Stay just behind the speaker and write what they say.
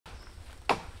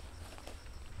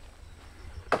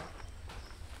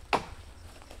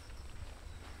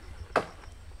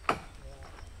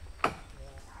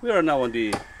We are now on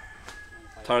the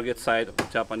target site of the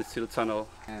Japanese SEAL tunnel,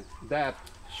 and that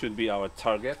should be our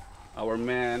target. Our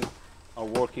men are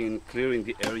working clearing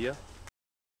the area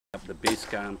of the base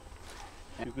camp.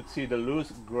 And you could see the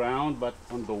loose ground, but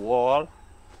on the wall,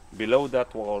 below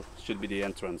that wall, should be the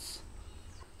entrance.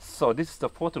 So this is the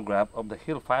photograph of the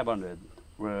Hill 500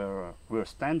 where we're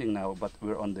standing now, but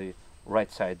we're on the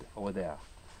right side over there.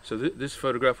 So this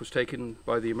photograph was taken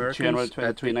by the Americans? January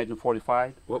 23,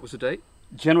 1945. What was the date?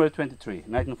 January 23,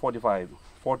 1945,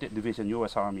 40th Division,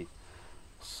 U.S. Army.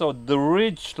 So the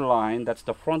ridge line, that's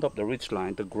the front of the ridge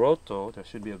line, the grotto, there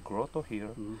should be a grotto here.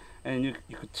 Mm-hmm. And you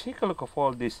could take a look of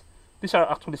all this. These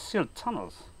are actually SEAL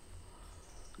tunnels,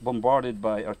 bombarded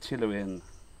by artillery and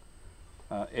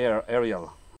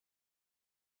aerial.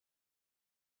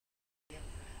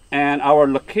 And our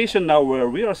location now where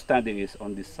we are standing is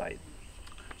on this side.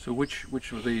 So which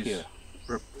of these here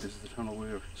is the tunnel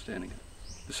we're standing in?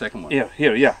 The second one? Yeah,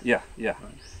 here, yeah. Right.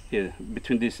 Here,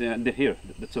 between this and here.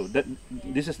 So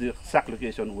this is the exact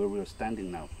location where we are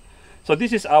standing now. So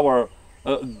this is our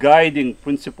guiding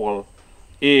principle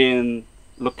in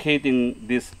locating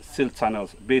these SEAL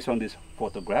tunnels based on these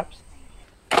photographs.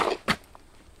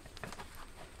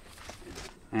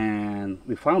 And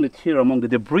we found it here among the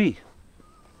debris.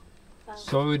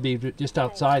 So it would be just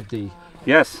outside the...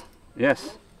 Yes.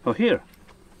 Oh, here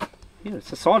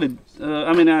it's a solid.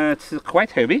 It's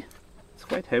quite heavy. It's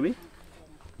quite heavy.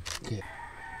 Okay.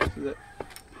 So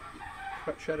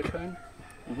that shadow cone?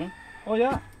 Mm-hmm. Oh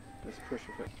yeah. That's a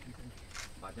pressure effect.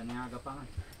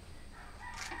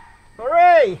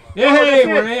 Hooray! Yay,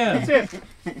 we're in! That's it.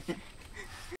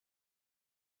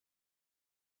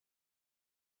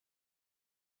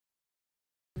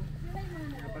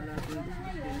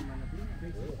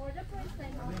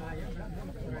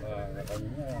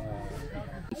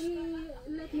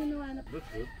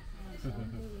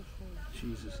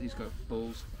 Jesus, he's got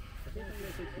balls.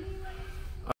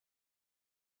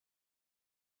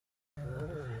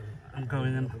 I'm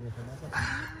going in.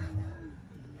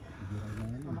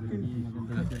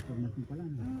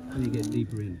 How do you get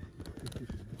deeper in?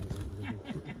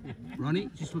 Ronnie,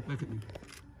 just look back at me.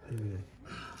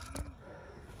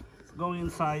 Let's go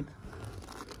inside.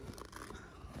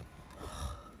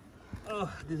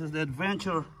 Oh, this is the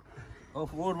adventure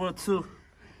of World War II.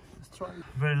 Let's try.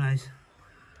 Very nice.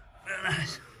 Very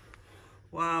nice.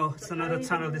 Wow, it's another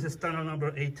tunnel. This is tunnel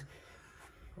number 8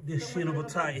 of the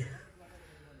Shinobutai.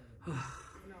 Oh,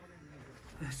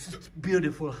 it's just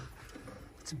beautiful.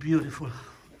 It's beautiful.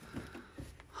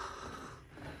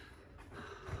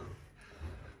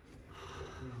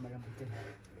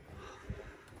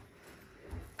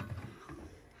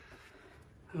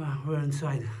 We're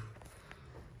inside.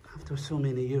 After so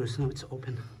many years, now it's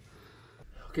open.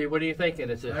 Okay, what are you thinking?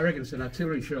 I reckon it's an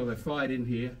artillery shell they fired in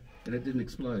here and it didn't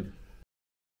explode.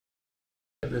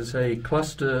 There's a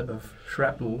cluster of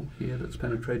shrapnel here that's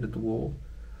penetrated the wall.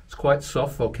 It's quite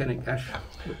soft volcanic ash,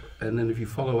 and then if you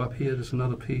follow up here, there's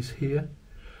another piece here,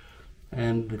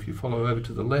 and if you follow over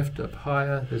to the left up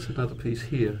higher, there's another piece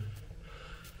here.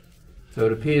 So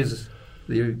it appears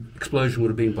the explosion would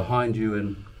have been behind you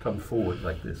and come forward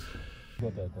like this.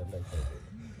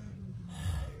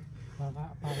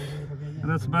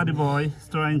 That's Buddy Boy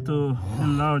trying to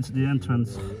enlarge the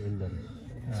entrance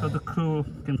so the crew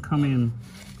can come in.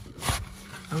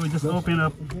 So we just opened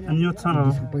up a new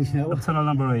tunnel, tunnel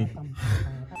number 8.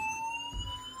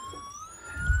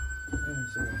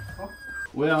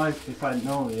 Well, if I'd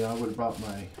known, I would have brought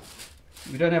my...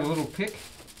 We don't have a little pick?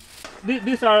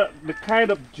 These are the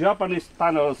kind of Japanese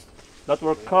tunnels that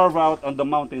were carved out on the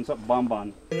mountains of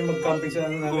Bamban.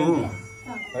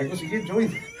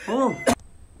 Oh.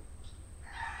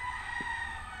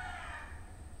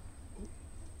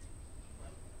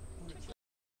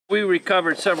 We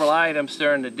recovered several items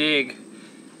during the dig.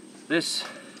 This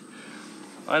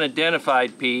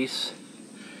unidentified piece,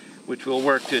 which we'll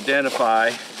work to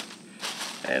identify,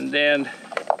 and then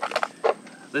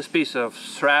this piece of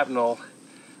shrapnel,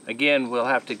 again we'll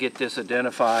have to get this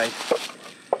identified,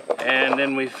 and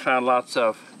then we found lots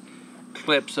of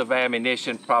clips of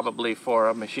ammunition, probably for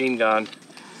a machine gun.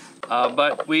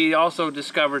 But we also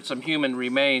discovered some human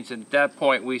remains, and at that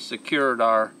point we secured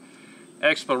our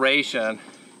exploration.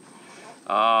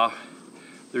 The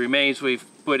remains we've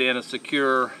put in a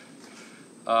secure,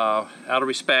 out of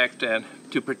respect and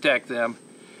to protect them,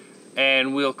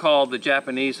 and we'll call the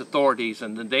Japanese authorities,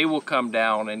 and then they will come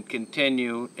down and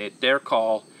continue at their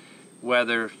call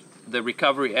whether the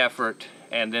recovery effort,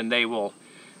 and then they will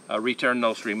return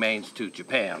those remains to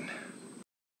Japan.